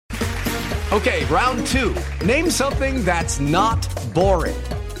Okay, round two. Name something that's not boring.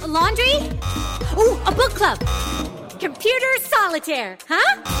 A laundry? Ooh, a book club. Computer solitaire,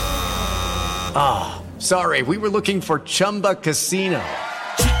 huh? Ah, sorry, we were looking for Chumba Casino.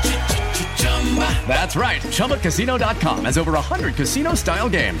 That's right, ChumbaCasino.com has over 100 casino-style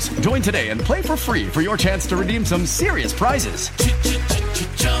games. Join today and play for free for your chance to redeem some serious prizes.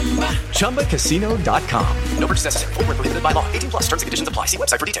 ChumbaCasino.com. No purchase necessary. Void where prohibited by law. 18 plus. Terms and conditions apply. See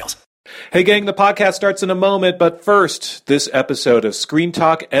website for details. Hey gang, the podcast starts in a moment, but first, this episode of Screen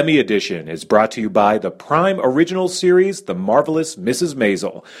Talk Emmy Edition is brought to you by the Prime Original Series, The Marvelous Mrs.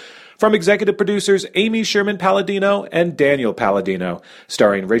 Maisel. From executive producers Amy Sherman Palladino and Daniel Palladino,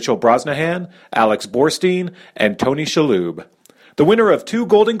 starring Rachel Brosnahan, Alex Borstein, and Tony Shalhoub. The winner of 2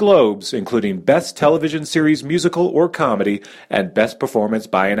 Golden Globes, including Best Television Series Musical or Comedy and Best Performance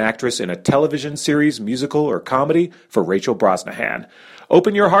by an Actress in a Television Series Musical or Comedy for Rachel Brosnahan.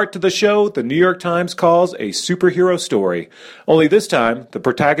 Open your heart to the show the New York Times calls a superhero story. Only this time, the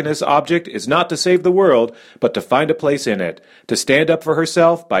protagonist's object is not to save the world, but to find a place in it, to stand up for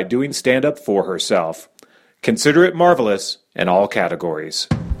herself by doing stand-up for herself. Consider it marvelous in all categories.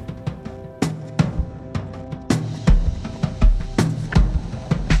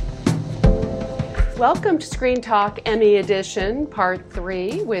 Welcome to Screen Talk Emmy Edition, Part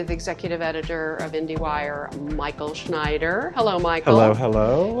 3, with Executive Editor of IndieWire, Michael Schneider. Hello, Michael. Hello,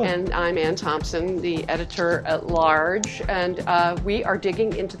 hello. And I'm Ann Thompson, the editor-at-large. And we are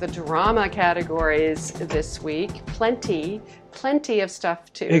digging into the drama categories this week. Plenty of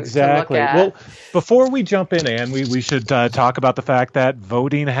stuff to look at. Well, before we jump in, Ann, we should talk about the fact that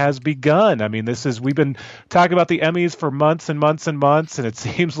voting has begun. I mean, we've been talking about the Emmys for months and months and months, and it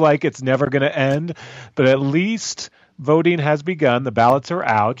seems like it's never going to end. But at least voting has begun. The ballots are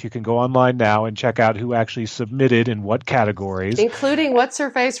out. You can go online now and check out who actually submitted in what categories. Including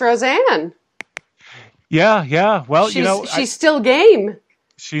what's-her-face, Roseanne. Yeah. Well, she's still game.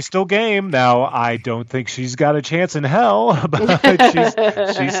 She's still game. Now, I don't think she's got a chance in hell, but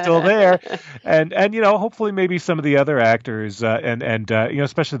she's still there. And hopefully maybe some of the other actors and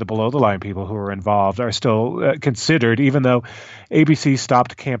especially the below-the-line people who are involved are still considered, even though ABC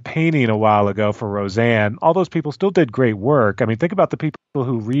stopped campaigning a while ago for Roseanne. All those people still did great work. I mean, think about the people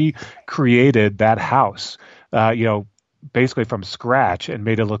who recreated that house, basically from scratch and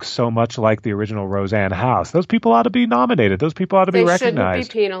made it look so much like the original Roseanne house. Those people ought to be nominated. Those people ought to be recognized. They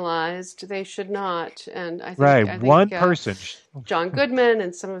shouldn't be penalized. They should not. And I think one person. John Goodman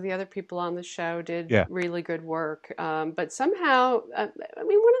and some of the other people on the show did really good work. But somehow, one of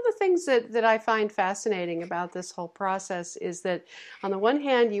the things that I find fascinating about this whole process is that on the one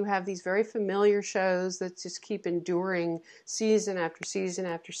hand, you have these very familiar shows that just keep enduring season after season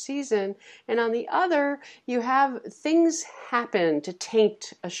after season. And on the other, you have things happen to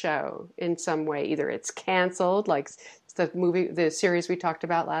taint a show in some way. Either it's canceled, like the series we talked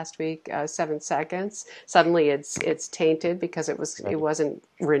about last week, 7 Seconds. Suddenly it's tainted because it wasn't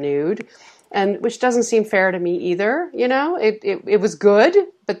renewed, and which doesn't seem fair to me either. It was good,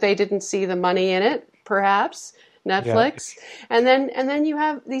 but they didn't see the money in it, perhaps. Netflix. Yeah. And then you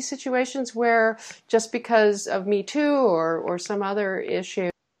have these situations where just because of Me Too or some other issue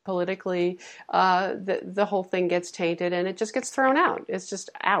politically, the whole thing gets tainted and it just gets thrown out. It's just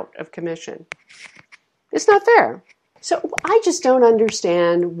out of commission. It's not fair. So I just don't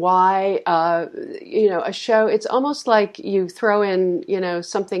understand why, a show, it's almost like you throw in,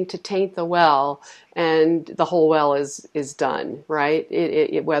 something to taint the well and the whole well is done, right?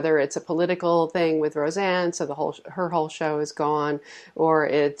 Whether it's a political thing with Roseanne, so her whole show is gone, or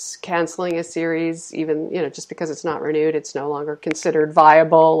it's canceling a series, even, just because it's not renewed, it's no longer considered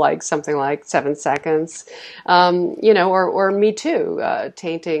viable, like something like 7 Seconds, or Me Too,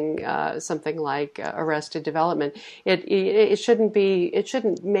 tainting something like Arrested Development. It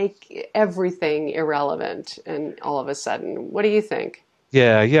shouldn't make everything irrelevant and all of a sudden. What do you think?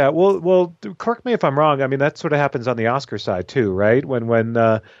 Yeah. Well, correct me if I'm wrong. I mean, that sort of happens on the Oscar side too, right?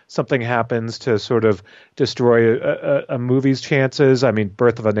 When something happens to sort of destroy a movie's chances. I mean,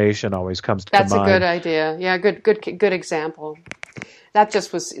 Birth of a Nation always comes to mind. That's a good idea. Yeah, good example. That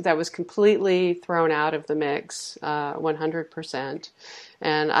was completely thrown out of the mix, 100%.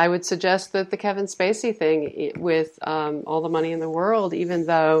 And I would suggest that the Kevin Spacey thing with All the Money in the World, even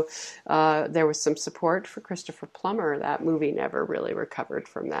though there was some support for Christopher Plummer, that movie never really recovered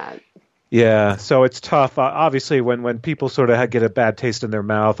from that. Yeah, so it's tough. Obviously, when people sort of get a bad taste in their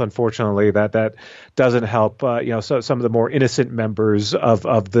mouth, unfortunately, that doesn't help. So some of the more innocent members of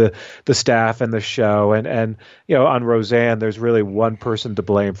the staff and the show, and on Roseanne, there's really one person to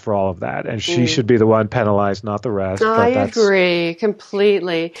blame for all of that, and she should be the one penalized, not the rest. I agree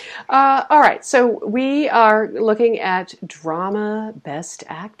completely. All right, so we are looking at drama best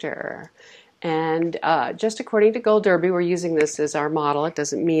actor. And just according to Gold Derby, we're using this as our model. It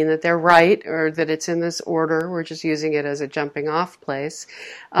doesn't mean that they're right or that it's in this order. We're just using it as a jumping off place.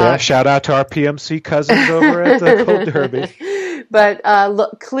 Shout out to our PMC cousins over at the Gold Derby. But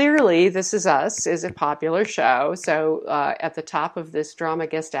look, clearly, This Is Us is a popular show. So at the top of this drama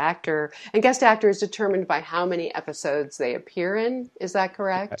guest actor, and guest actor is determined by how many episodes they appear in. Is that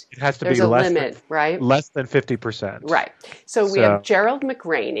correct? It has to There's be a limit, right? Less than 50%. Right. So we have Gerald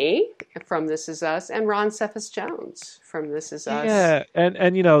McRaney from This Is Us and Ron Cephas Jones from This Is Us. Yeah, and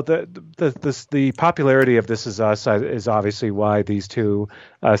the popularity of This Is Us is obviously why these two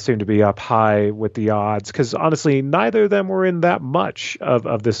seem to be up high with the odds, because honestly, neither of them were in that much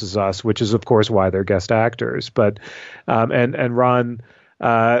of This Is Us, which is of course why they're guest actors. But and Ron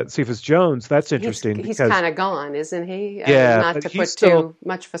Cephas Jones, that's interesting. He's kind of gone, isn't he? Yeah, not to put too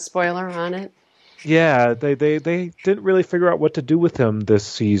much of a spoiler on it. Yeah, they didn't really figure out what to do with him this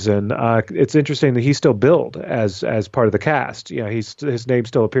season. It's interesting that he's still billed as part of the cast. His name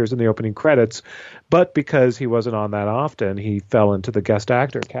still appears in the opening credits, but because he wasn't on that often, he fell into the guest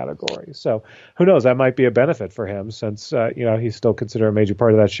actor category. So who knows? That might be a benefit for him, since he's still considered a major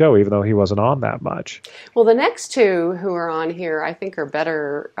part of that show, even though he wasn't on that much. Well, the next two who are on here, I think, are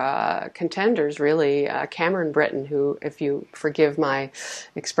better contenders. Really, Cameron Britton, who, if you forgive my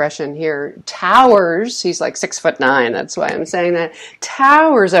expression here, towers. He's like 6'9". That's why I'm saying that.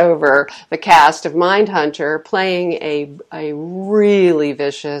 Towers over the cast of Mindhunter, playing a really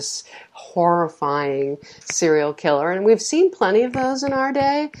vicious, horrifying serial killer. And we've seen plenty of those in our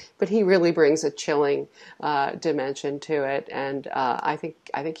day, but he really brings a chilling dimension to it. And I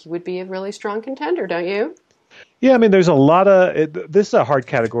think he would be a really strong contender, don't you? Yeah, I mean, there's a lot of this is a hard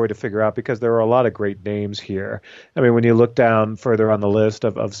category to figure out because there are a lot of great names here. I mean, when you look down further on the list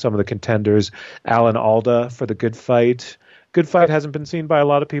of some of the contenders, Alan Alda for The Good Fight. Good Fight hasn't been seen by a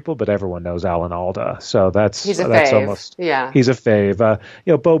lot of people, but everyone knows Alan Alda, so he's a fave. He's a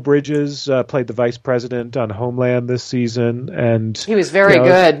fave. Beau Bridges played the vice president on Homeland this season, and he was very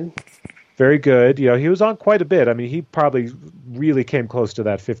good. Very good. He was on quite a bit. I mean, he probably really came close to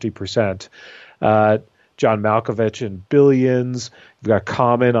that 50%. John Malkovich in Billions. We've got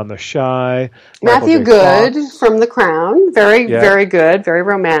Common on The Shy. Matthew Good from The Crown. Very good. Very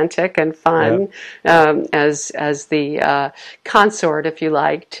romantic and fun. Yeah. As the consort, if you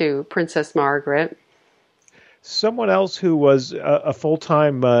like, to Princess Margaret. Someone else who was a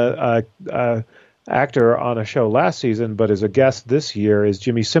full-time actor on a show last season, but is a guest this year, is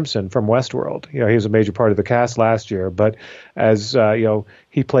Jimmy Simpson from Westworld. He was a major part of the cast last year, but as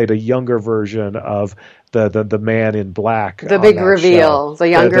he played a younger version of the man in black. The big reveal, the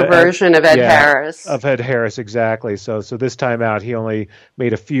younger version of Ed Harris. Of Ed Harris, exactly. So this time out, he only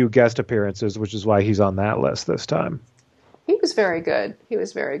made a few guest appearances, which is why he's on that list this time. He was very good.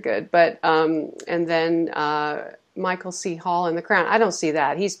 But and then Michael C. Hall in The Crown. I don't see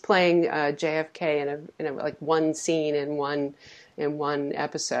that. He's playing JFK in a like one scene in one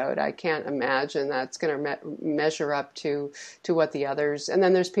episode. I can't imagine that's going to measure up to what the others. And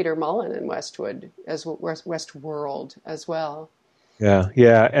then there's Peter Mullen in Westworld as well.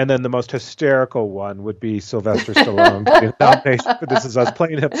 Yeah, and then the most hysterical one would be Sylvester Stallone getting nomination for This Is Us,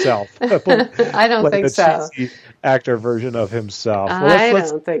 playing himself. I don't think so. Cheesy actor version of himself. I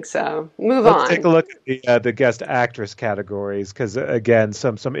don't think so. Move on. Let's take a look at the guest actress categories, because again,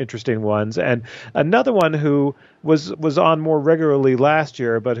 some interesting ones. And another one who was on more regularly last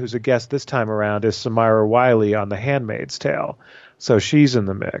year, but who's a guest this time around, is Samira Wiley on The Handmaid's Tale. So she's in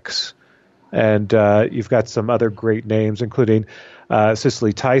the mix. And you've got some other great names, including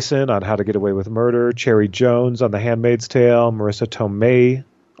Cicely Tyson on How to Get Away with Murder, Cherry Jones on The Handmaid's Tale, Marissa Tomei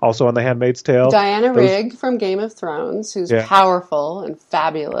also on The Handmaid's Tale. Diana Rigg from Game of Thrones, who's powerful and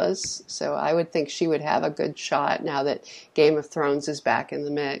fabulous. So I would think she would have a good shot now that Game of Thrones is back in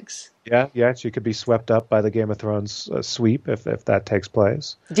the mix. Yeah, she could be swept up by the Game of Thrones sweep if that takes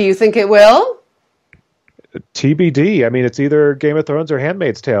place. Do you think it will? TBD. I mean, it's either Game of Thrones or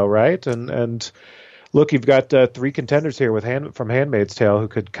Handmaid's Tale, right? And look, you've got three contenders here from Handmaid's Tale who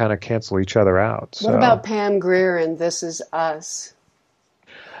could kind of cancel each other out. What about Pam Grier in This Is Us?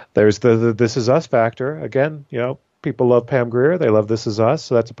 There's the This Is Us factor. Again, People love Pam Grier. They love This Is Us,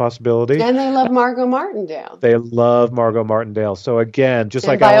 so that's a possibility. And they love Margot Martindale. They love Margot Martindale. So again, just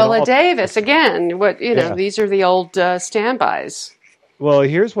and like Viola Davis, again, these are the old standbys. Well,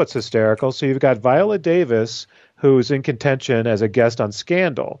 here's what's hysterical. So you've got Viola Davis, who's in contention as a guest on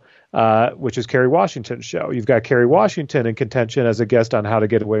Scandal, which is Kerry Washington's show. You've got Kerry Washington in contention as a guest on How to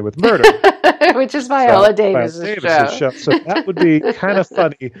Get Away with Murder. Which is Viola Davis's show. So that would be kind of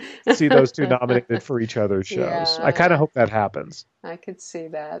funny to see those two nominated for each other's shows. Yeah, I kind of hope that happens. I could see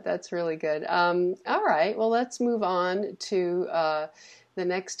that. That's really good. All right. Well, let's move on to the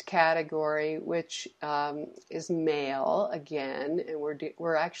next category, which is male again, and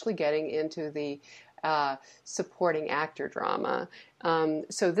we're actually getting into the supporting actor drama.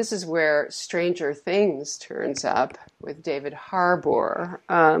 So this is where Stranger Things turns up with David Harbour.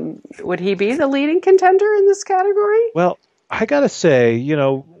 Would he be the leading contender in this category? Well, I got to say,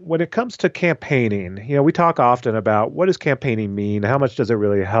 when it comes to campaigning, we talk often about what does campaigning mean? How much does it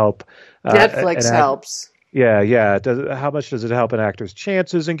really help? Netflix helps. Yeah. How much does it help an actor's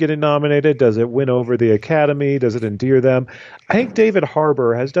chances in getting nominated? Does it win over the Academy? Does it endear them? I think David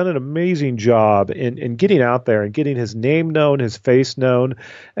Harbour has done an amazing job in getting out there and getting his name known, his face known,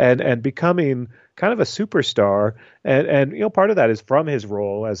 and becoming kind of a superstar. And part of that is from his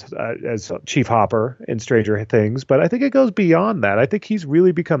role as Chief Hopper in Stranger Things, but I think it goes beyond that. I think he's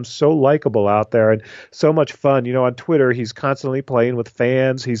really become so likable out there and so much fun. On Twitter, he's constantly playing with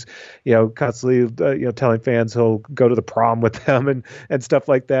fans. He's constantly telling fans he'll go to the prom with them and stuff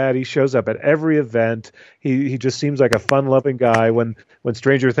like that. He shows up at every event. He just seems like a fun-loving guy. When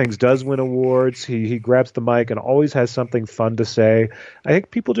Stranger Things does win awards, he grabs the mic and always has something fun to say. I think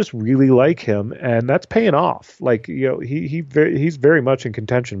people just really like him, and that's paying off. He's very much in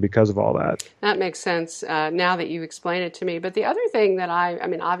contention because of all that. That makes sense now that you explain it to me. But the other thing that I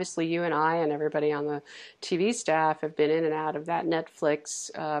mean, obviously you and I and everybody on the TV staff have been in and out of that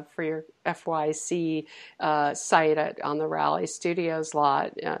Netflix for your FYC site on the Raleigh Studios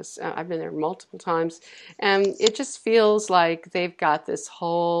lot. I've been there multiple times, and it just feels like they've got this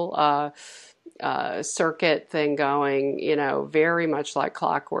whole circuit thing going, very much like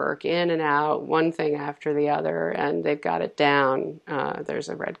clockwork, in and out, one thing after the other, and they've got it down. There's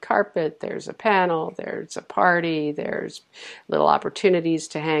a red carpet, there's a panel, there's a party, there's little opportunities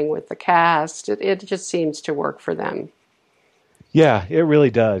to hang with the cast. It just seems to work for them. Yeah, it really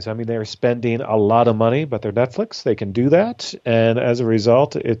does. I mean, they're spending a lot of money, but they're Netflix. They can do that, and as a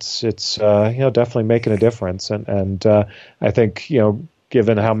result, it's definitely making a difference. And I think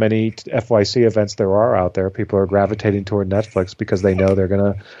given how many FYC events there are out there, people are gravitating toward Netflix because they know they're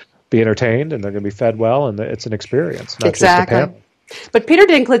going to be entertained and they're going to be fed well, and it's an experience, not exactly. just a panel. But Peter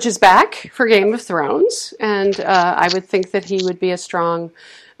Dinklage is back for Game of Thrones, and I would think that he would be a strong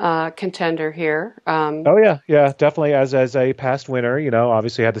contender here. Yeah, definitely as a past winner.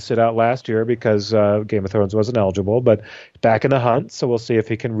 Obviously had to sit out last year because Game of Thrones wasn't eligible, but back in the hunt, so we'll see if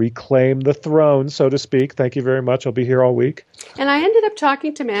he can reclaim the throne, so to speak. Thank you very much. I'll be here all week. And I ended up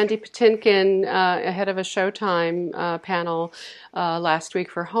talking to Mandy Patinkin ahead of a Showtime panel last week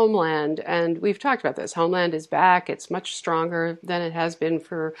for Homeland, and we've talked about this. Homeland is back. It's much stronger than it has been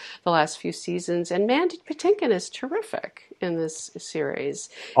for the last few seasons, and Mandy Patinkin is terrific in this series.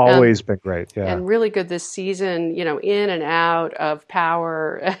 Always been great, yeah. And really good this season, in and out of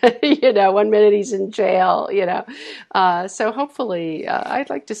power, 1 minute he's in jail, so hopefully I'd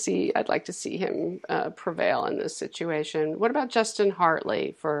like to see him prevail in this situation. What about Justin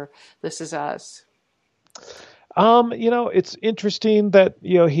Hartley for This Is Us? It's interesting that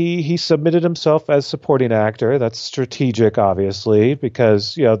he submitted himself as supporting actor. That's strategic, obviously,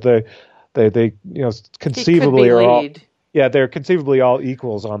 because they conceivably are all. Yeah, they're conceivably all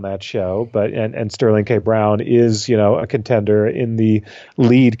equals on that show, but and Sterling K. Brown is, a contender in the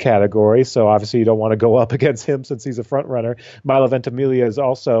lead category, so obviously you don't want to go up against him since he's a front runner. Milo Ventimiglia is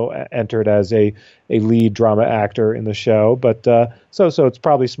also entered as a lead drama actor in the show, but so it's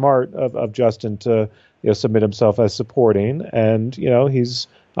probably smart of Justin to submit himself as supporting, and he's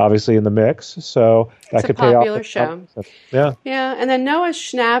obviously in the mix, so that could pay off. It's a popular show. Yeah, and then Noah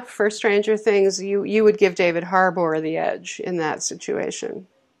Schnapp for Stranger Things. You would give David Harbour the edge in that situation.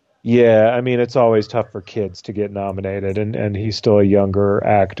 Yeah, I mean, it's always tough for kids to get nominated, and he's still a younger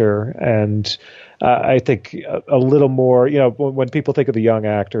actor, and I think a little more. When people think of the young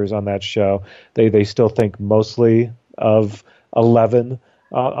actors on that show, they still think mostly of 11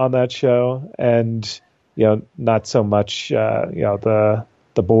 on that show, and not so much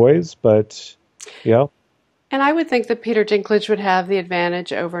the boys, but And I would think that Peter Dinklage would have the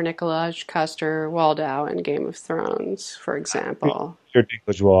advantage over Nikolaj Coster-Waldau in Game of Thrones, for example. Peter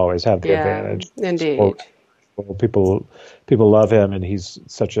Dinklage will always have the advantage. Indeed. People love him, and he's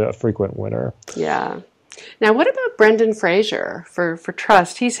such a frequent winner. Yeah. Now, what about Brendan Fraser for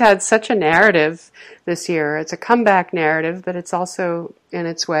Trust? He's had such a narrative this year. It's a comeback narrative, but it's also, in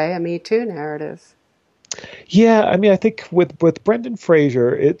its way, a Me Too narrative. Yeah, I mean, I think with Brendan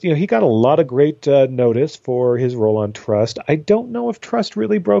Fraser, he got a lot of great notice for his role on Trust. I don't know if Trust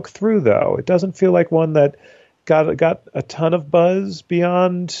really broke through, though. It doesn't feel like one that got a ton of buzz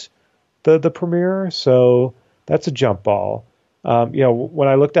beyond the premiere, so that's a jump ball. When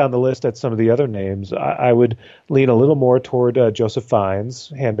I look down the list at some of the other names, I would lean a little more toward Joseph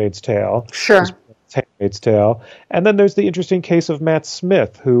Fiennes, Handmaid's Tale. Sure. Handmaid's Tale. And then there's the interesting case of Matt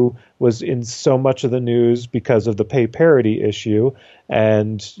Smith, who was in so much of the news because of the pay parity issue,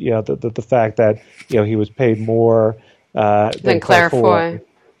 and the fact that he was paid more than Claire Foy.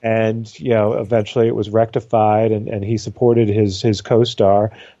 And eventually it was rectified, and he supported his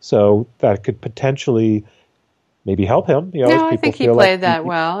co-star, so that could potentially maybe help him. No, I think he played that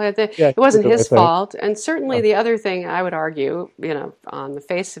well. It wasn't his fault. And certainly the other thing I would argue, on the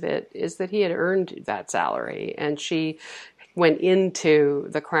face of it, is that he had earned that salary, and she went into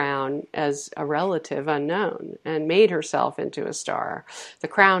The Crown as a relative unknown and made herself into a star. The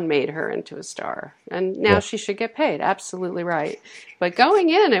Crown made her into a star. And now she should get paid. Absolutely right. But going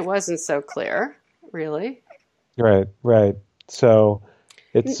in, it wasn't so clear, really. Right. So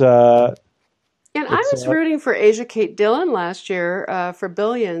it's... And I was rooting for Asia Kate Dillon last year for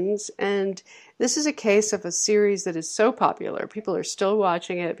Billions, and this is a case of a series that is so popular. People are still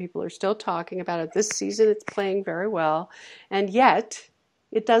watching it. People are still talking about it. This season it's playing very well, and yet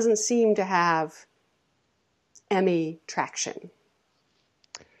it doesn't seem to have Emmy traction.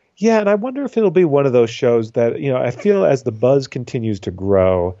 Yeah, and I wonder if it'll be one of those shows that, I feel as the buzz continues to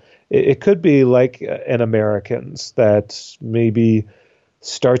grow, it could be like an Americans that maybe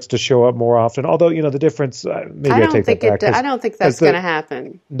starts to show up more often. Although, the difference, maybe I take that back. I don't think that's going to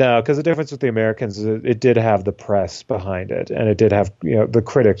happen. No, because the difference with the Americans is it did have the press behind it, and it did have, the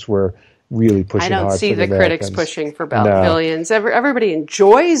critics were really pushing hard. I don't see the critics pushing for Billions. Everybody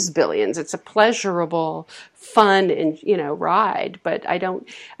enjoys Billions. It's a pleasurable, fun, and ride. But I don't.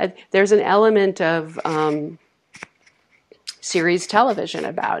 There's an element of series television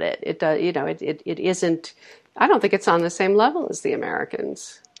about it. It does. It isn't. I don't think it's on the same level as the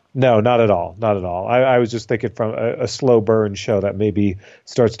Americans. No, not at all. Not at all. I was just thinking from a slow burn show that maybe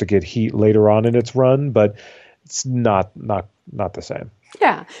starts to get heat later on in its run, but it's not the same.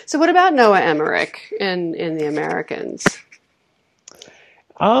 Yeah. So what about Noah Emmerich in the Americans?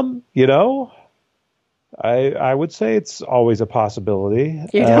 I would say it's always a possibility.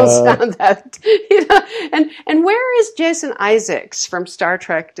 You don't sound that. And where is Jason Isaacs from Star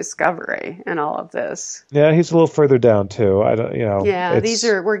Trek Discovery in all of this? Yeah, he's a little further down too. I don't. Yeah,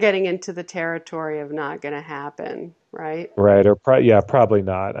 we're getting into the territory of not going to happen, right? Right. Or probably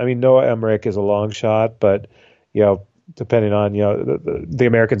not. I mean, Noah Emmerich is a long shot, but depending on the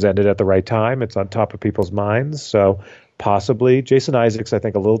Americans ended at the right time. It's on top of people's minds, so possibly Jason Isaacs. I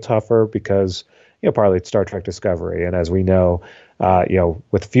think a little tougher because. Partly it's Star Trek Discovery, and as we know,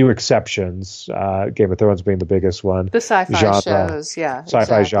 with few exceptions, Game of Thrones being the biggest one, the sci-fi shows,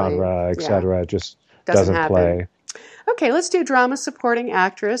 sci-fi genre, etc., just doesn't play. Okay, let's do drama supporting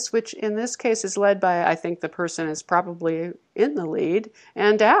actress, which in this case is led by, I think the person is probably in the lead,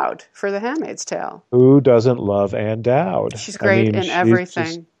 Ann Dowd for The Handmaid's Tale. Who doesn't love Ann Dowd? She's great in everything.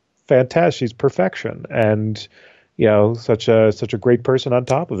 She's fantastic. She's perfection, and. Such a great person on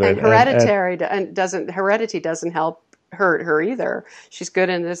top of it. And Heredity doesn't help hurt her either. She's good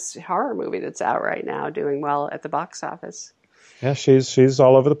in this horror movie that's out right now, doing well at the box office. Yeah, she's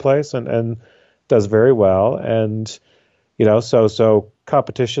all over the place and does very well. And so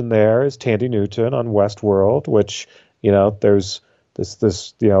competition there is Thandie Newton on Westworld, which there's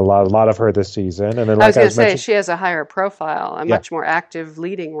this a lot of her this season. And then I was going to say she has a higher profile, a much more active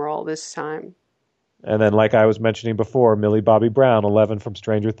leading role this time. And then, like I was mentioning before, Millie Bobby Brown, 11 from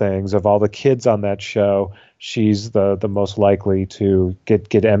Stranger Things. Of all the kids on that show, she's the most likely to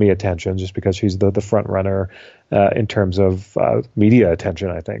get Emmy attention just because she's the front runner in terms of media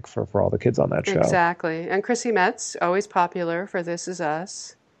attention, I think, for all the kids on that show. Exactly. And Chrissy Metz, always popular for This Is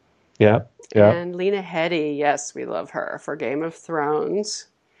Us. Yeah. And Lena Headey, yes, we love her for Game of Thrones.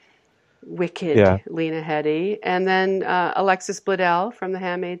 Wicked Lena Headey. And then Alexis Bledel from The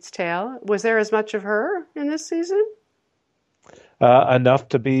Handmaid's Tale. Was there as much of her in this season? Enough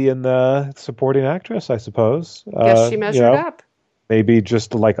to be in the supporting actress, I suppose. Guess she measured up. Maybe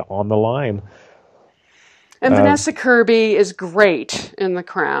just like on the line. And Vanessa Kirby is great in The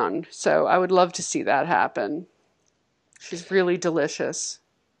Crown, so I would love to see that happen. She's really delicious.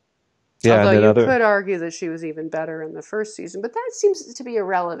 Yeah, although and you could argue that she was even better in the first season, but that seems to be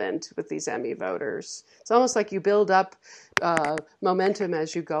irrelevant with these Emmy voters. It's almost like you build up momentum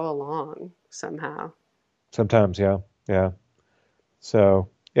as you go along somehow. Sometimes, yeah, yeah. So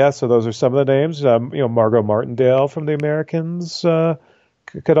so those are some of the names. Margot Martindale from The Americans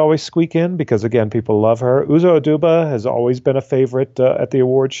could always squeak in because again, people love her. Uzo Aduba has always been a favorite at the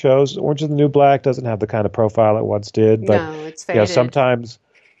award shows. Orange is the New Black doesn't have the kind of profile it once did, but No, it's faded.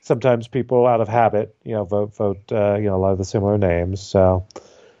 Sometimes people out of habit, vote a lot of the similar names. So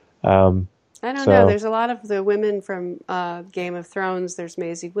I don't know. There's a lot of the women from Game of Thrones. There's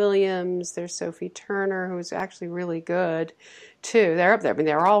Maisie Williams. There's Sophie Turner, who's actually really good, too. They're up there. I mean,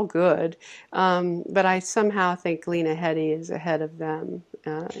 they're all good. But I somehow think Lena Headey is ahead of them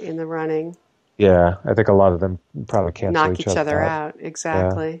in the running. Yeah, I think a lot of them probably cancel knock each other out.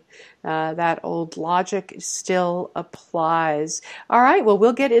 Exactly. Yeah. That old logic still applies. All right. Well,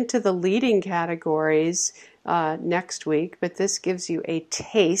 we'll get into the leading categories next week, but this gives you a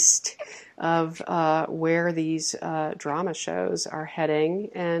taste of where these drama shows are heading.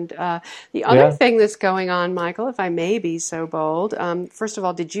 And the other thing that's going on, Michael, if I may be so bold, first of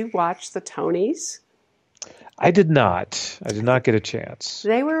all, did you watch the Tonys? I did not. I did not get a chance.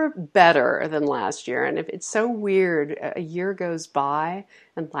 They were better than last year. And it's so weird. A year goes by,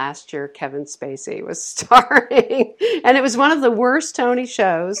 and last year Kevin Spacey was starring. And it was one of the worst Tony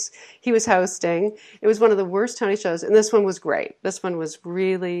shows he was hosting. It was one of the worst Tony shows. And this one was great. This one was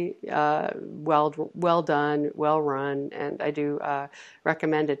really well done, well run. And I do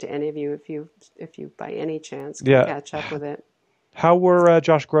recommend it to any of you if you by any chance can catch up with it. How were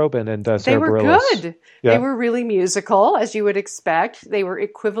Josh Groban and Sarah Bareilles? They were good. Yeah. They were really musical, as you would expect. They were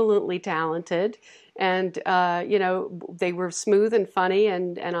equivalently talented, and they were smooth and funny.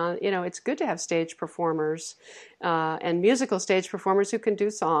 And it's good to have stage performers and musical stage performers who can do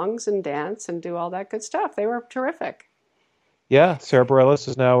songs and dance and do all that good stuff. They were terrific. Yeah, Sarah Bareilles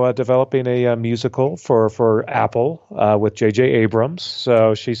is now developing a musical for Apple with J.J. Abrams.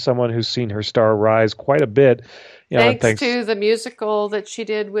 So she's someone who's seen her star rise quite a bit. Thanks to the musical that she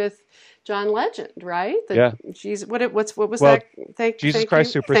did with John Legend, right? She's what was that? Jesus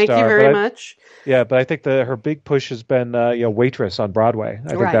Christ Superstar. Thank you very much. Yeah, but I think her big push has been Waitress on Broadway. I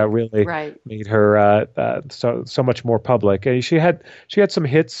think that really made her so much more public. And she had some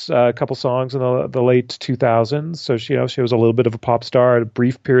hits, a couple songs in the late 2000s. So she was a little bit of a pop star at a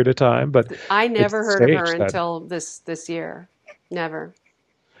brief period of time. But I never heard of her until this year. Never.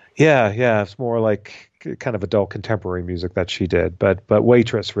 Yeah, it's more like kind of adult contemporary music that she did, but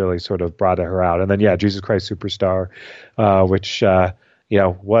Waitress really sort of brought her out, and then Jesus Christ Superstar, which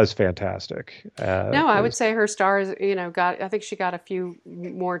was fantastic. I would say her stars, I think she got a few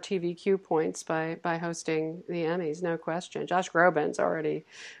more TVQ points by hosting the Emmys, no question. Josh Groban's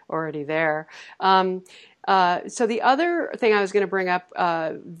already there. So the other thing I was going to bring up,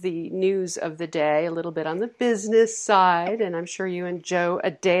 the news of the day, a little bit on the business side, and I'm sure you and Joe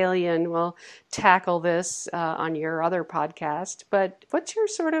Adalian will tackle this on your other podcast. But what's your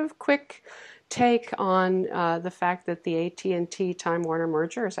sort of quick take on the fact that the AT&T Time Warner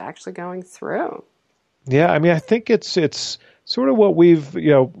merger is actually going through? Yeah, I mean, I think it's sort of what we've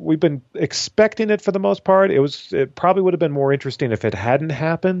been expecting it for the most part. It probably would have been more interesting if it hadn't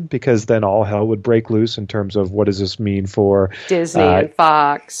happened, because then all hell would break loose in terms of what does this mean for Disney and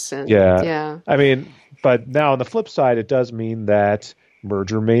Fox. And, I mean, but now on the flip side, it does mean that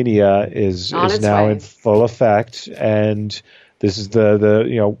merger mania is now in full effect, and this is the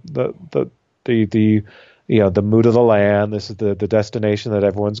mood of the land. This is the destination that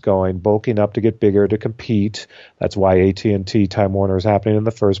everyone's going, bulking up to get bigger, to compete. That's why AT&T Time Warner is happening in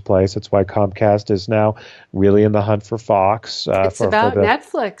the first place. That's why Comcast is now really in the hunt for Fox. It's about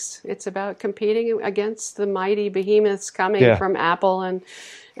Netflix. It's about competing against the mighty behemoths coming from Apple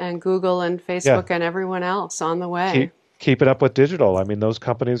and Google and Facebook and everyone else on the way. Keep it up with digital. I mean, those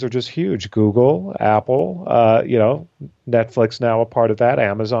companies are just huge. Google, Apple, Netflix now a part of that,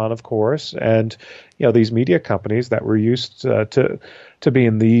 Amazon, of course, and these media companies that were used to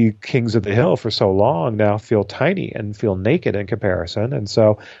being the kings of the hill for so long now feel tiny and feel naked in comparison. And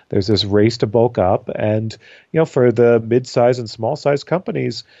so there's this race to bulk up, and for the mid-size and small-size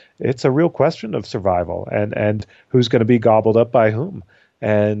companies, it's a real question of survival and who's going to be gobbled up by whom.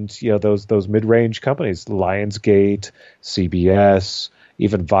 And those mid-range companies, Lionsgate, CBS,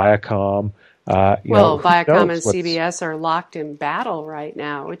 even Viacom. Viacom and CBS are locked in battle right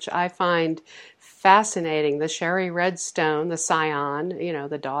now, which I find fascinating. The Sherry Redstone, the scion,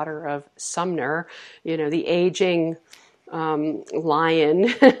 the daughter of Sumner, the aging lion,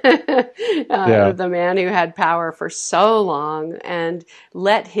 the man who had power for so long, and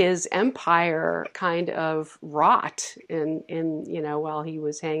let his empire kind of rot in while he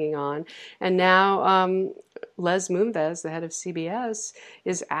was hanging on. And now Les Moonves, the head of CBS,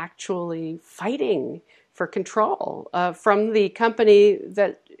 is actually fighting for control from the company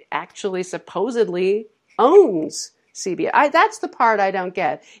that actually supposedly owns CBS. That's the part I don't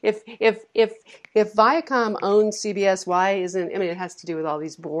get. If Viacom owns CBS, why isn't? I mean, it has to do with all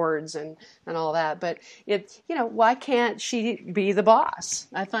these boards and all that. But why can't she be the boss?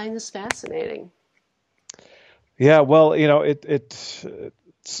 I find this fascinating. Yeah, well, it's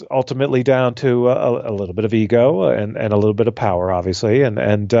ultimately down to a little bit of ego and a little bit of power, obviously. And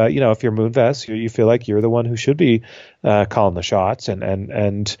if you're Moonves, you feel like you're the one who should be calling the shots,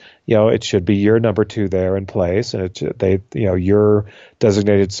 and it should be your number two there in place, and your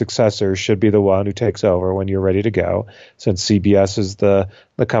designated successor should be the one who takes over when you're ready to go. Since CBS is the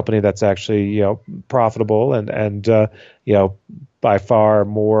company that's actually profitable and by far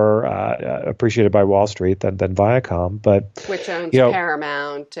more appreciated by Wall Street than Viacom, but which owns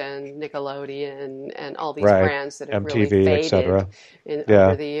Paramount and Nickelodeon and all these brands that have MTV, really faded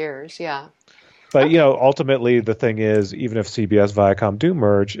over the years. Yeah. But ultimately the thing is, even if CBS Viacom do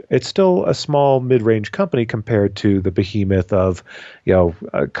merge, it's still a small mid-range company compared to the behemoth of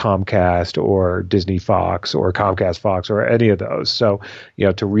Comcast or Disney Fox or Comcast Fox or any of those. So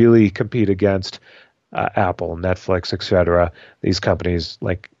to really compete against Apple, Netflix, etc., these companies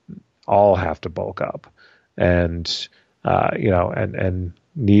all have to bulk up and and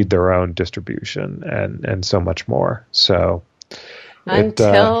need their own distribution and so much more. So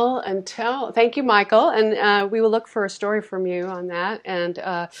until thank you, Michael, and we will look for a story from you on that and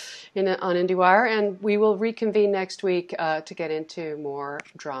on IndieWire, and we will reconvene next week to get into more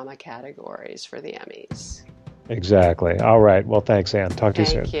drama categories for the Emmys. Exactly. All right. Well, thanks, Ann. Talk to you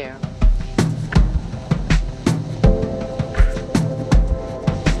soon. Thank you.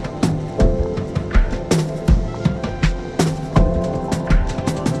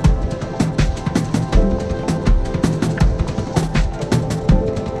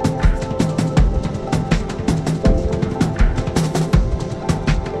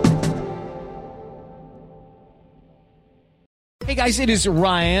 Hey guys, it is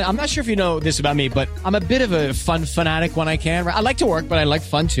Ryan. I'm not sure if you know this about me, but I'm a bit of a fun fanatic when I can. I like to work, but I like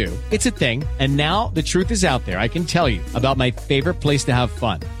fun too. It's a thing. And now the truth is out there. I can tell you about my favorite place to have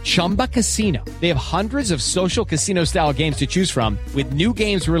fun. Chumba Casino. They have hundreds of social casino style games to choose from with new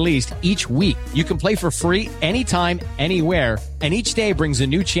games released each week. You can play for free anytime, anywhere. And each day brings a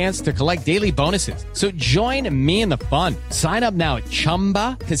new chance to collect daily bonuses. So join me in the fun. Sign up now at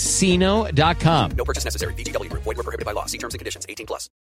ChumbaCasino.com. No purchase necessary. VGW Group. Void where prohibited by law. See terms and conditions. 18+.